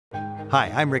Hi,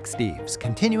 I'm Rick Steves,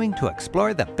 continuing to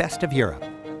explore the best of Europe.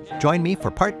 Join me for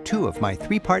part 2 of my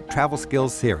 3-part travel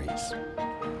skills series.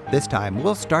 This time,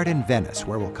 we'll start in Venice,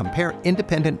 where we'll compare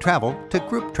independent travel to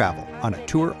group travel on a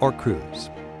tour or cruise.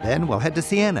 Then we'll head to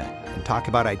Siena and talk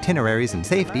about itineraries and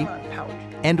safety.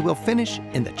 And we'll finish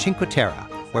in the Cinque Terre,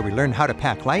 where we learn how to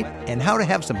pack light and how to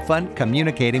have some fun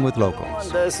communicating with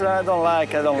locals. This I don't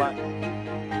like.